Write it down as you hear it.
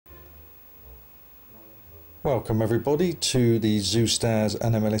Welcome everybody to the Zeusdaz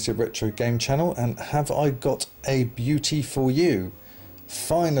Unemulated Retro Game Channel, and have I got a beauty for you.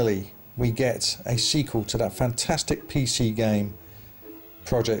 Finally we get a sequel to that fantastic PC game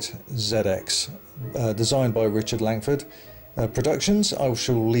Project ZX, designed by Richard Langford Productions. I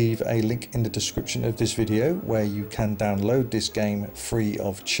shall leave a link in the description of this video where you can download this game free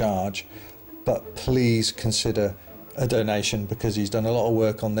of charge, but please consider a donation because he's done a lot of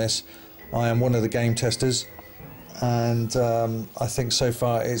work on this. I am one of the game testers, and I think so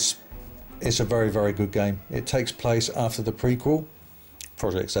far it's a very good game. It takes place after the prequel,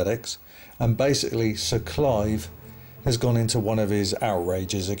 Project ZX, and basically Sir Clive has gone into one of his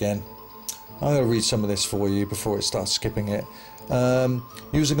outrages again. I'm going to read some of this for you before it starts skipping it.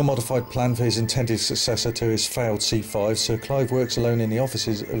 Using a modified plan for his intended successor to his failed C5, Sir Clive works alone in the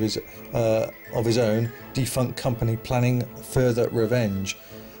offices of his own defunct company, planning further revenge.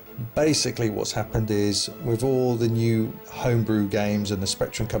 Basically what's happened is, with all the new homebrew games and the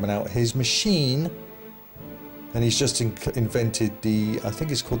Spectrum coming out, his machine, and he's just invented the, I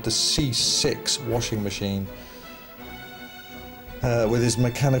think it's called the C6 washing machine, with his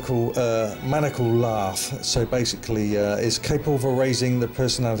mechanical maniacal laugh. So basically is capable of erasing the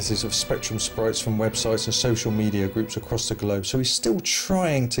personalities of Spectrum sprites from websites and social media groups across the globe. So he's still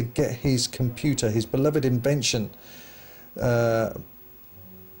trying to get his computer, his beloved invention,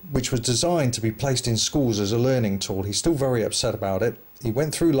 which was designed to be placed in schools as a learning tool. He's still very upset about it. He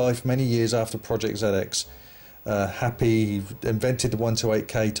went through life many years after Project ZX, happy. He invented the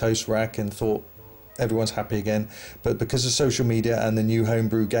 128K toastrack and thought everyone's happy again, but because of social media and the new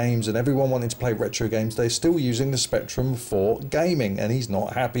homebrew games and everyone wanting to play retro games, they're still using the Spectrum for gaming, and he's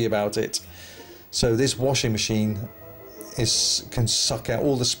not happy about it. So this washing machine can suck out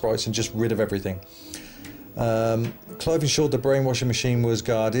all the sprites and just rid of everything. Clive ensured the brainwashing machine was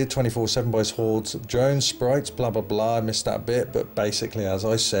guarded 24/7 by his hordes of drones, sprites, blah blah blah. I missed that bit, but basically, as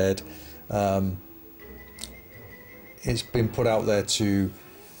I said, it's been put out there to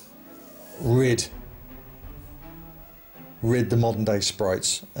rid the modern day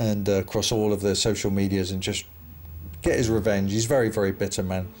sprites and across all of the social medias, and just get his revenge. He's very bitter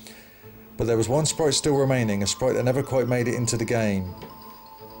man. But there was one sprite still remaining, a sprite that never quite made it into the game.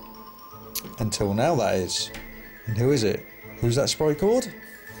 Until now, that is. And who is it? Who's that sprite called?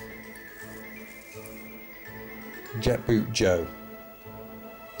 Jetboot Joe.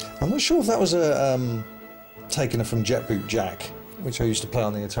 I'm not sure if that was a taken from Jetboot Jack, which I used to play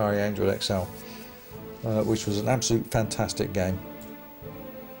on the Atari Android XL, which was an absolute fantastic game.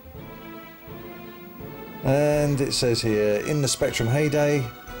 And it says here, in the Spectrum heyday,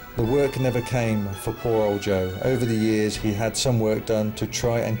 the work never came for poor old Joe. Over the years, he had some work done to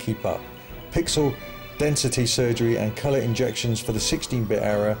try and keep up. Pixel density surgery and color injections for the 16-bit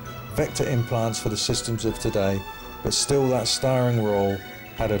era, vector implants for the systems of today, but still that starring role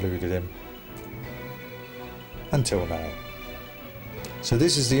had eluded him. Until now. So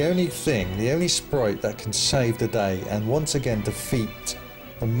this is the only thing, the only sprite that can save the day and once again defeat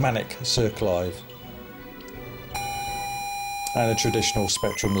the manic Sir Clive. And a traditional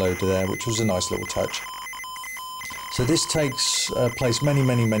Spectrum loader there, which was a nice little touch. So this takes place many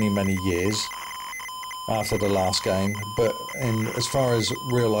years after the last game, but as far as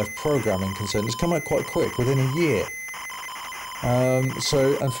real life programming concerned, it's come out quite quick, within a year.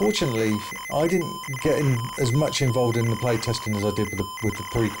 So unfortunately I didn't get as much involved in the playtesting as I did with the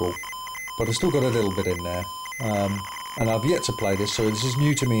prequel, but I still got a little bit in there, and I've yet to play this, so this is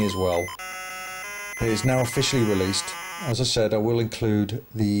new to me as well. It is now officially released. As I said, I will include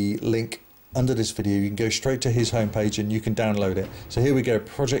the link under this video. You can go straight to his homepage and you can download it. So here we go,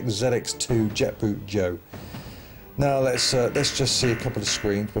 Project ZX2 Jetboot Joe. Now let's just see a couple of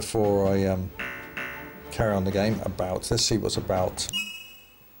screens before I carry on the game. Let's see what's about.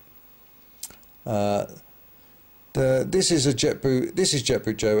 This is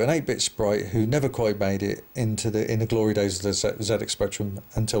Jetboot Joe, an 8-bit sprite who never quite made it in the glory days of the ZX Spectrum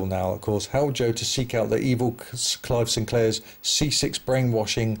until now, of course. Helped Joe to seek out the evil Clive Sinclair's C6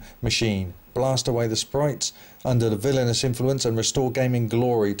 brainwashing machine, blast away the sprites under the villainous influence, and restore gaming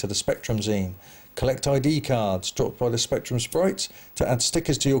glory to the Spectrum zine. Collect ID cards dropped by the Spectrum sprites to add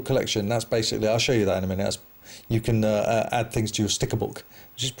stickers to your collection. That's basically, I'll show you that in a minute. You can add things to your sticker book,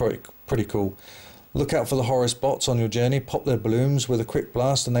 which is pretty cool. Look out for the Horus bots on your journey. Pop their balloons with a quick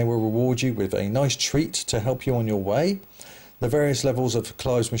blast and they will reward you with a nice treat to help you on your way. The various levels of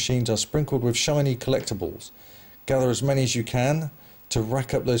Clive's machines are sprinkled with shiny collectibles. Gather as many as you can to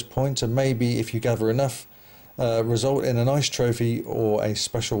rack up those points, and maybe if you gather enough, result in a nice trophy or a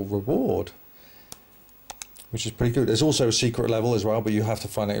special reward. which is pretty good. There's also a secret level as well, but you have to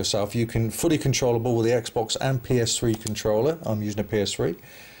find it yourself. You can fully controllable with the Xbox and PS3 controller. I'm using a PS3.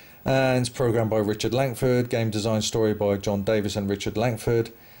 And it's programmed by Richard Langford. Game design story by John Davis and Richard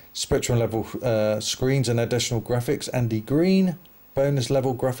Langford. Spectrum level screens and additional graphics, Andy Green. Bonus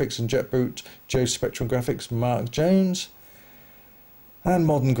level graphics and JetBoot, Joe Spectrum graphics, Mark Jones. And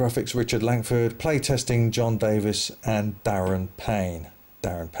modern graphics, Richard Langford. Playtesting, John Davis and Darren Payne.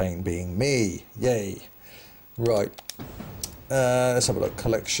 Darren Payne being me. Yay. Right. Let's have a look.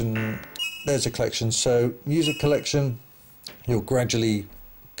 Collection. There's a collection. So, music collection. You'll gradually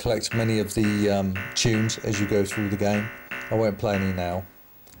collect many of the tunes as you go through the game. I won't play any now.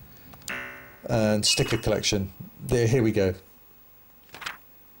 And sticker collection. Here we go.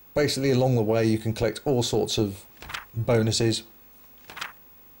 Basically, along the way, you can collect all sorts of bonuses.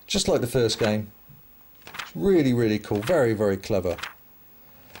 Just like the first game. It's really, really cool. Very, very clever.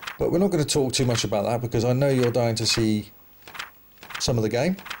 But we're not going to talk too much about that because I know you're dying to see some of the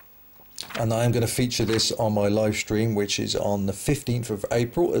game. And I am going to feature this on my live stream, which is on the 15th of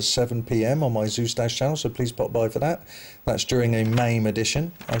April at 7 PM on my Zeusdaz channel. So please pop by for that. That's during a MAME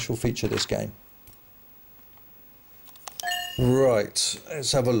edition. I shall feature this game. Right,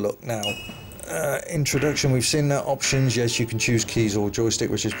 let's have a look now. Introduction, we've seen that. Options, yes, you can choose keys or joystick,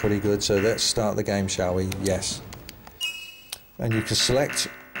 which is pretty good. So let's start the game, shall we? Yes. And you can select,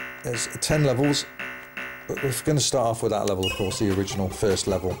 there's 10 levels, but we're going to start off with that level, of course, the original first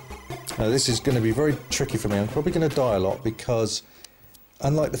level. Now this is going to be very tricky for me. I'm probably going to die a lot because,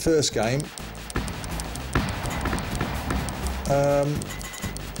 unlike the first game,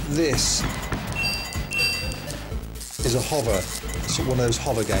 this is a hover. It's one of those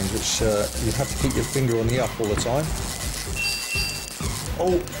hover games which you have to keep your finger on the up all the time.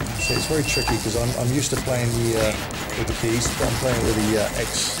 Oh, so it's very tricky because I'm used to playing with the keys, but I'm playing with the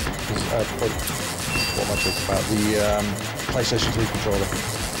what am I talking about? The PlayStation 2 controller.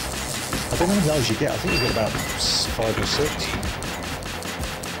 I don't know how many those you get. I think you get about 5 or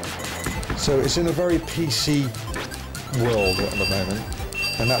 6. So it's in a very PC world at the moment,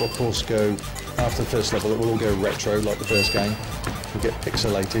 and that will of course go. After the first level, it will all go retro like the first game. We'll get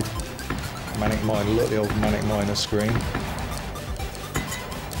pixelated. Manic Miner, look at the old Manic Miner screen.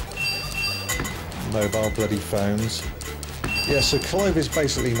 Mobile bloody phones. Yeah, so Clive is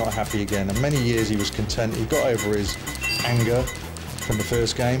basically not happy again, and many years he was content. He got over his anger from the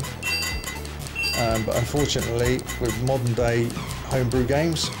first game. But unfortunately, with modern day homebrew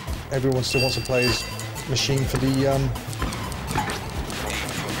games, everyone still wants to play his machine for the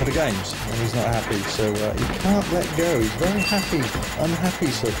games, and he's not happy, so he can't let go. He's very happy,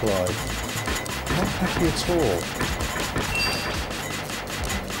 unhappy, Sir Clive. Not happy at all.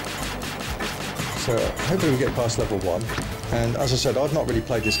 So hopefully we get past level 1. And as I said, I've not really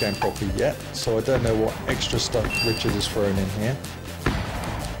played this game properly yet, so I don't know what extra stuff Richard has thrown in here.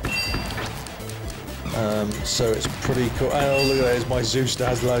 So it's pretty cool. Oh, look at that, there's my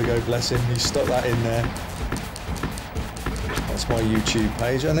Zeusdaz logo, bless him. He stuck that in there. That's my YouTube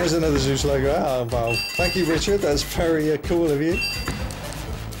page, and there's another Zeus logo. Oh, well, thank you, Richard. That's very cool of you.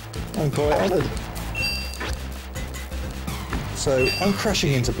 I'm quite honoured. So I'm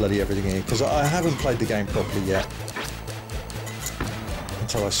crashing into bloody everything here because I haven't played the game properly yet.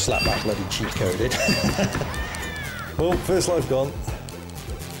 Until I slap that bloody cheat code in. Well, first life gone.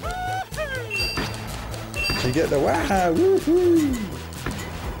 So you get the wow, woohoo!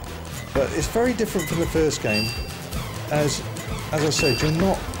 But it's very different from the first game. As I said,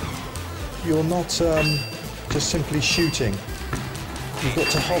 you're not just simply shooting. You've got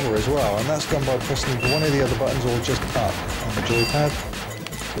to hover as well, and that's done by pressing either one of the other buttons or just up on the joypad.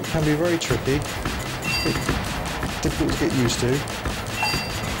 So it can be very tricky, difficult to get used to.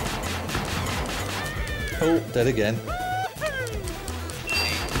 Oh, dead again.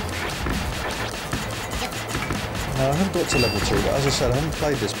 Now, I haven't got to level 2, but as I said, I haven't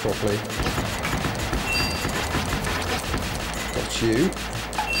played this properly. Got you.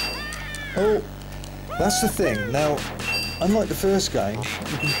 Oh, that's the thing. Now, unlike the first game,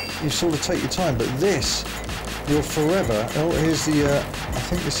 you sort of take your time, but this, you're forever. Oh, here's the, I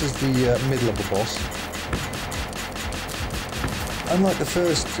think this is the mid-level boss. Unlike the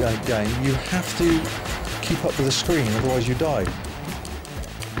first game, you have to keep up with the screen, otherwise you die.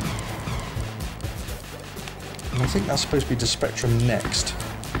 And I think that's supposed to be the Spectrum next.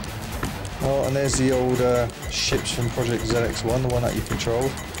 Oh, and there's the old ships from Project ZX1, the one that you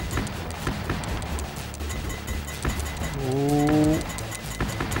control. Ooh.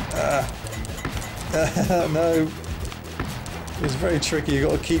 No. It's very tricky, you've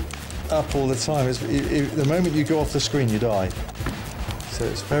got to keep up all the time. The moment you go off the screen, you die. So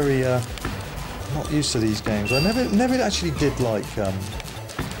it's very I'm not used to these games. I never actually did like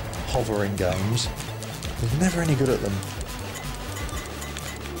hovering games. I was never any good at them.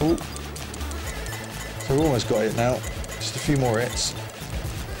 Oh, so we've almost got it now. Just a few more hits.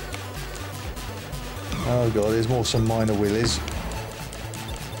 Oh god, there's more some minor wheelies.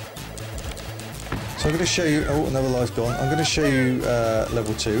 So I'm going to show you. Oh, another life gone. I'm going to show you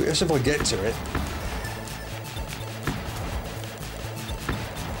level 2. If I get to it.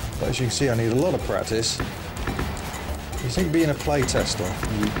 But as you can see, I need a lot of practice. You think being a play tester,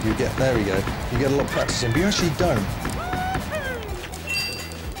 you get, there we go, you get a lot of practice in, but you actually don't.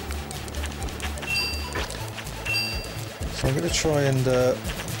 So I'm going to try and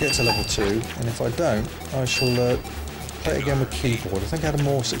get to level 2, and if I don't, I shall play it again with keyboard. I think I had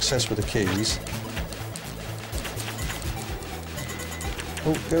more success with the keys.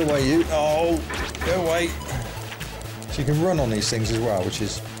 Oh, go away you. Oh, go away. So you can run on these things as well, which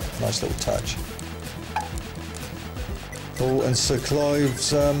is a nice little touch. Oh, and Sir Clive's,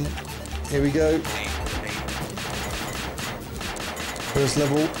 here we go. First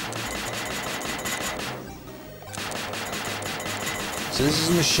level. So this is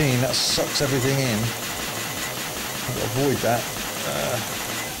a machine that sucks everything in. I've got to avoid that.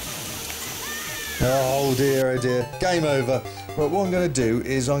 Oh dear, oh dear. Game over. But what I'm going to do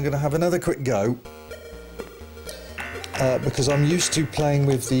is I'm going to have another quick go. Because I'm used to playing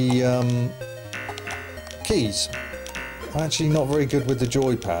with the keys. I'm actually not very good with the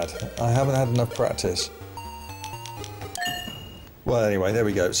joypad. I haven't had enough practice. Well, anyway, there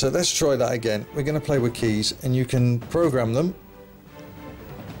we go. So let's try that again. We're going to play with keys, and you can program them.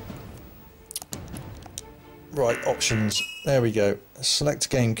 Right, options. There we go. Select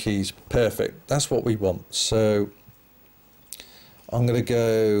game keys. Perfect. That's what we want. So I'm going to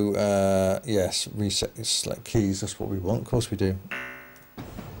go, yes, reset, select keys. That's what we want. Of course we do.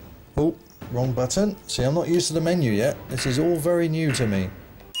 Oh. Wrong button. See, I'm not used to the menu yet. This is all very new to me.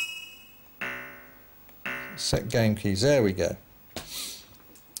 Set game keys. There we go.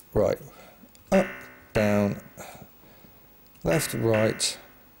 Right. Up, down, left, right,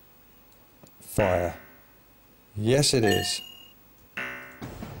 fire. Yes, it is.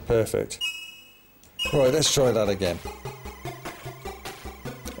 Perfect. Right, let's try that again.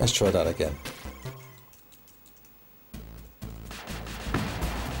 Let's try that again.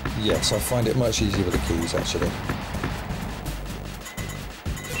 Yes, I find it much easier with the keys, actually.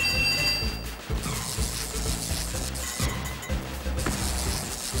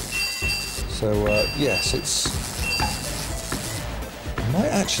 So, yes, it's... I might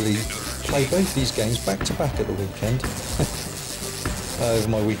actually play both these games back to back at the weekend. Over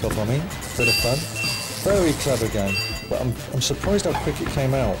my week off, I mean. Bit of fun. Very clever game, but I'm surprised how quick it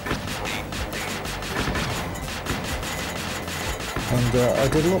came out. And I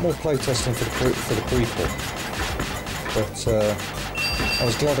did a lot more playtesting for the prequel, but I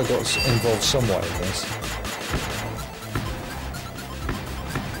was glad I got involved somewhat in this.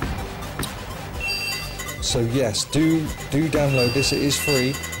 So yes, do download this. It is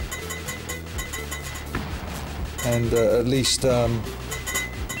free, and at least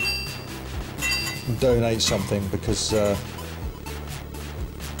donate something, because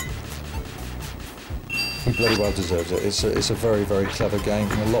he bloody well deserves it. It's a very, very clever game,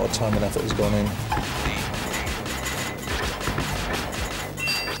 and a lot of time and effort has gone in.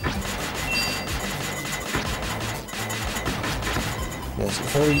 Yes,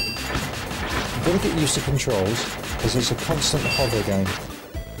 it's very... You've got to get used to controls, because it's a constant hover game.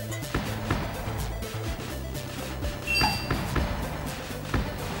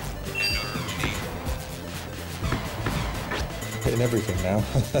 Hitting everything now.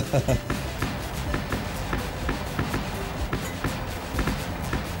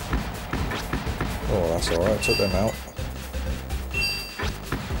 Oh, that's alright, took them out.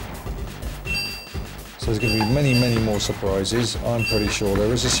 So there's going to be many, many more surprises, I'm pretty sure.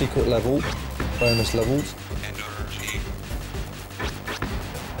 There is a secret level, bonus levels.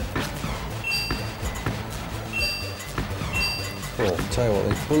 Oh, tell you what,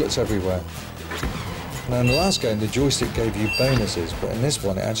 there's bullets everywhere. Now in the last game the joystick gave you bonuses, but in this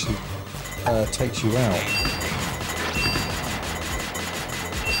one it actually takes you out.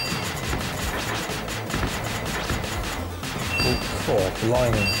 Oh,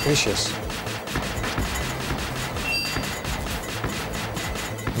 blimey, vicious.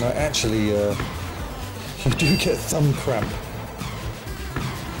 No, actually, you do get thumb cramp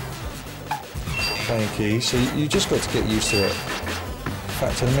playing keys, so you just got to get used to it. In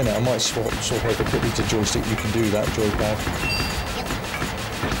fact, in a minute I might swap over quickly to joystick. You can do that, joypad.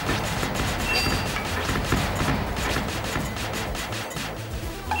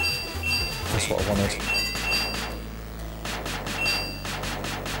 what I wanted.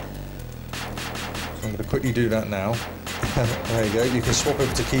 So I'm going to quickly do that now. There you go, you can swap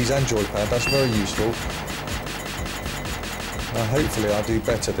over to keys and joypad, that's very useful. Now hopefully I'll do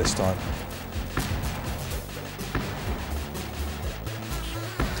better this time.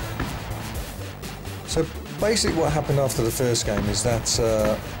 So basically what happened after the first game is that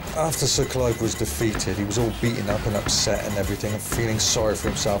after Sir Clive was defeated, he was all beaten up and upset and everything and feeling sorry for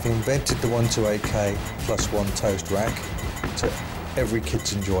himself. He invented the 128K +1 toast rack to every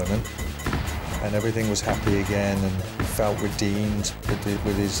kid's enjoyment, and everything was happy again, and he felt redeemed with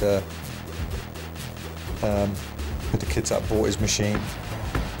the kids that bought his machine.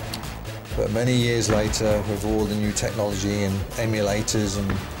 But many years later, with all the new technology and emulators and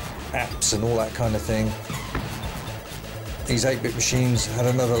apps and all that kind of thing, these 8-bit machines had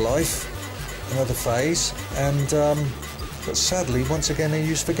another life, another phase, and but sadly once again they're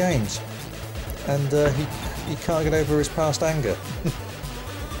used for games, and he can't get over his past anger.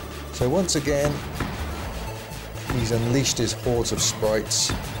 So once again he's unleashed his hordes of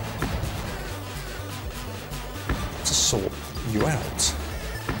sprites to sort you out.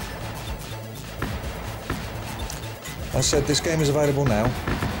 I said this game is available now.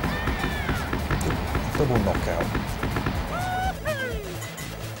 Double knockout.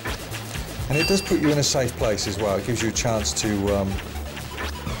 And it does put you in a safe place as well. It gives you a chance to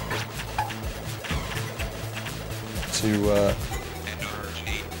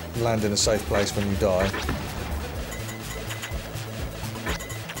land in a safe place when you die.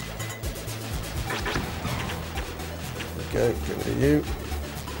 There we go, get rid of you.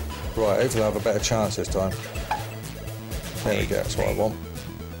 Right, hopefully I'll have a better chance this time. There we go, that's what I want.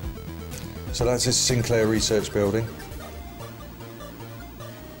 So that's his Sinclair research building.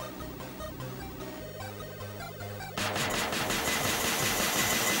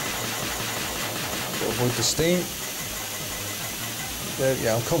 Avoid the steam.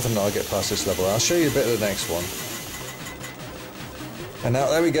 Yeah, I'm confident I'll get past this level. I'll show you a bit of the next one. And now,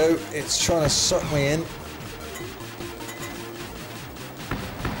 there we go. It's trying to suck me in.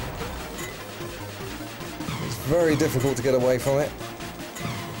 It's very difficult to get away from it.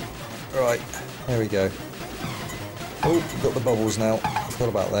 Right, there we go. Oh, got the bubbles now. Forgot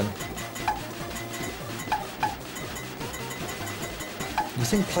about them. You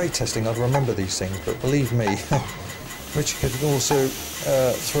think playtesting I'd remember these things, but believe me, Richard could also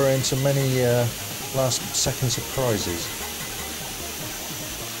throw in so many last-second surprises.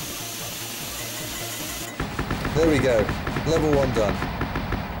 There we go. Level 1 done.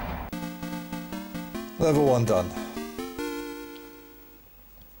 Level 1 done.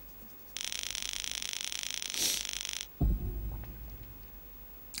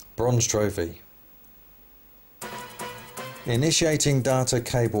 Bronze trophy. Initiating data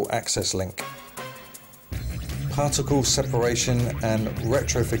cable access link. Particle separation and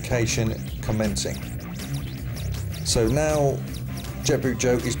retrofication commencing. So now JetBoot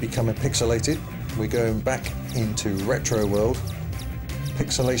Joe is becoming pixelated. We're going back into retro world,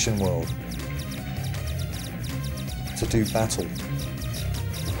 pixelation world, to do battle.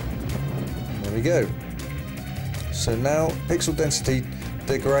 There we go. So now pixel density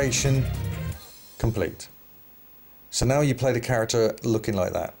degradation complete. So now you play the character looking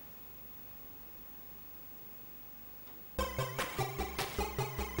like that.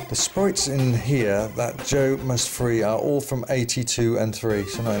 The sprites in here that Joe must free are all from 82 and 3,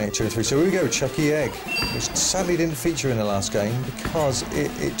 so 1982 and 3. So here we go, Chucky Egg, which sadly didn't feature in the last game because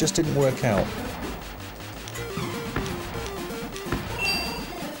it just didn't work out.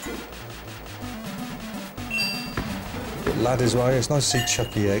 But lad as well, it's nice to see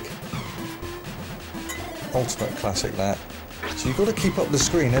Chucky Egg. Ultimate classic that. So you've got to keep up the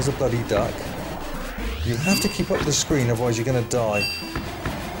screen. There's a bloody duck. You have to keep up the screen, otherwise you're going to die.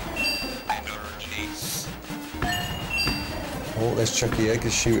 Oh, there's Chucky Egg.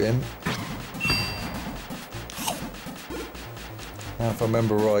 Let's shoot him. Now, if I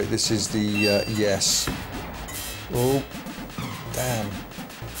remember right, this is the yes. Oh, damn.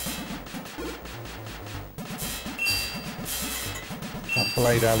 That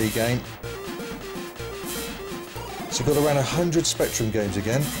Blade Alley game. So you've got around 100 Spectrum games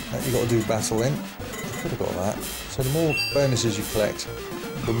again that you've got to do battle in. I could have got that. So the more bonuses you collect,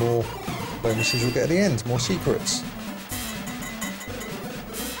 the more bonuses you'll get at the end, more secrets.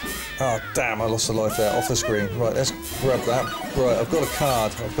 Oh damn, I lost a life there, off the screen. Right, let's grab that. Right, I've got a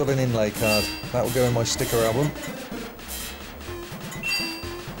card, I've got an inlay card. That will go in my sticker album.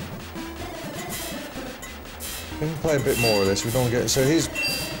 We can play a bit more of this, we don't want to get... So here's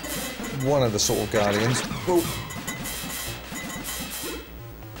one of the sort of Guardians. Oh.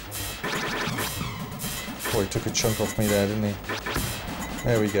 Oh, he took a chunk off me there, didn't he?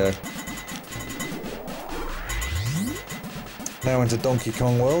 There we go. Now into Donkey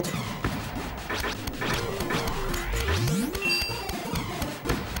Kong World.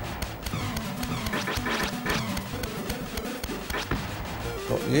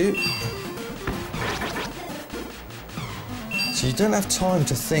 Got you. So you don't have time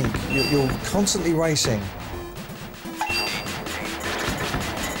to think. You're constantly racing.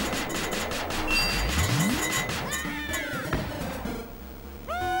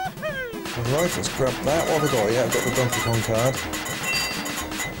 Right, let's grab that. What have I got? Yeah, I've got the Donkey Kong card.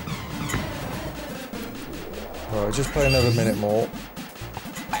 Right, just play another minute more.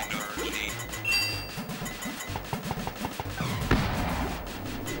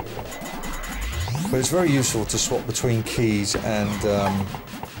 But it's very useful to swap between keys and...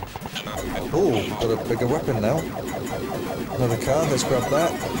 oh, got a bigger weapon now. Another card, let's grab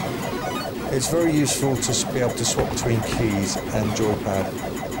that. It's very useful to be able to swap between keys and joypad.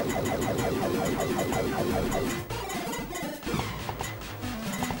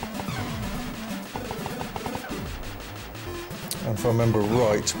 And if I remember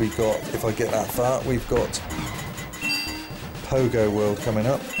right, we got, if I get that far, we've got Pogo World coming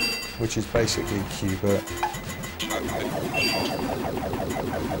up, which is basically Cuba.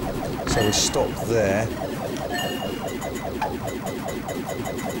 So we stop there.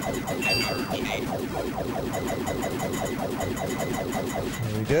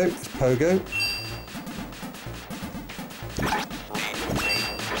 There we go, it's Pogo.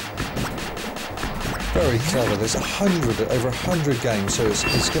 Very clever. There's over 100 games, so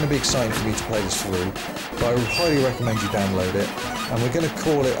it's going to be exciting for me to play this through. But I would highly recommend you download it. And we're going to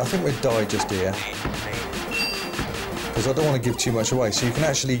call it, I think we'll die just here, because I don't want to give too much away. So you can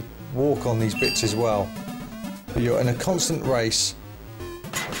actually walk on these bits as well. But you're in a constant race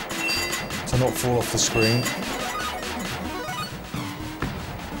to not fall off the screen.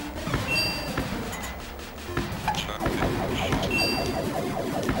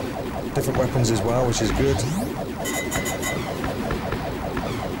 Different weapons as well, which is good.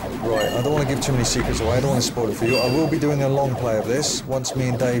 Right, I don't want to give too many secrets away, I don't want to spoil it for you. I will be doing a long play of this once me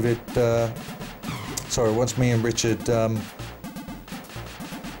and David, once me and Richard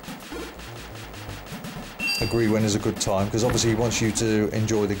agree when is a good time, because obviously he wants you to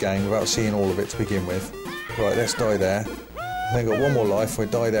enjoy the game without seeing all of it to begin with. Right, let's die there. I think I've got one more life, we'll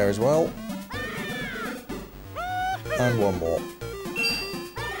die there as well. And one more.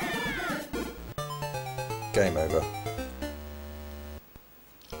 Game over.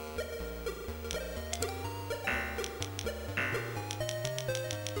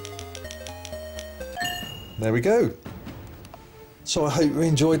 There we go. So I hope you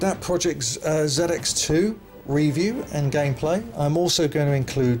enjoyed that Project ZX2 review and gameplay. I'm also going to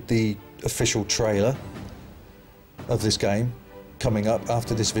include the official trailer of this game coming up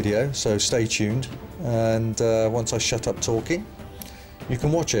after this video, so stay tuned, and once I shut up talking you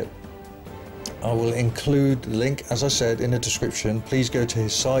can watch it. I will include the link, as I said, in the description. Please go to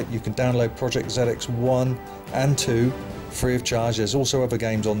his site. You can download Project ZX 1 and 2 free of charge. There's also other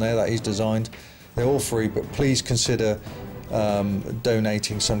games on there that he's designed. They're all free, but please consider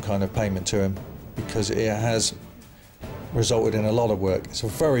donating some kind of payment to him, because it has resulted in a lot of work. It's a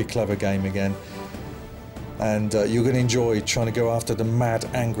very clever game again, and you're going to enjoy trying to go after the mad,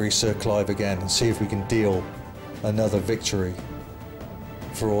 angry Sir Clive again and see if we can deal another victory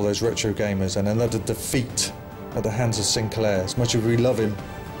for all those retro gamers, and another defeat at the hands of Sinclair. As much as we love him,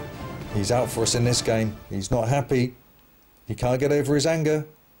 he's out for us in this game. He's not happy, he can't get over his anger,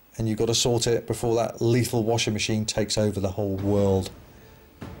 and you've got to sort it before that lethal washing machine takes over the whole world.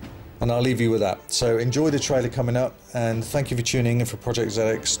 And I'll leave you with that. So enjoy the trailer coming up, and thank you for tuning in for Project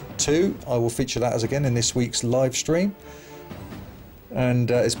ZX2. I will feature that as again in this week's live stream, and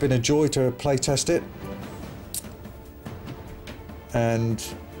it's been a joy to play test it. And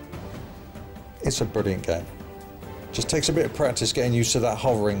it's a brilliant game. Just takes a bit of practice getting used to that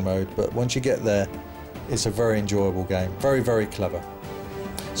hovering mode, but once you get there, it's a very enjoyable game. Very, very clever.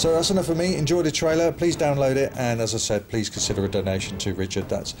 So that's enough for me. Enjoy the trailer, please download it, and as I said, please consider a donation to Richard.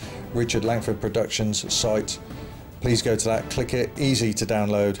 That's Richard Langford Productions site. Please go to that, click it, easy to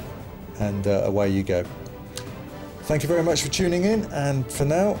download, and away you go. Thank you very much for tuning in, and for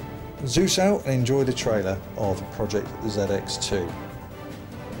now, Zeus out and enjoy the trailer of Project ZX2.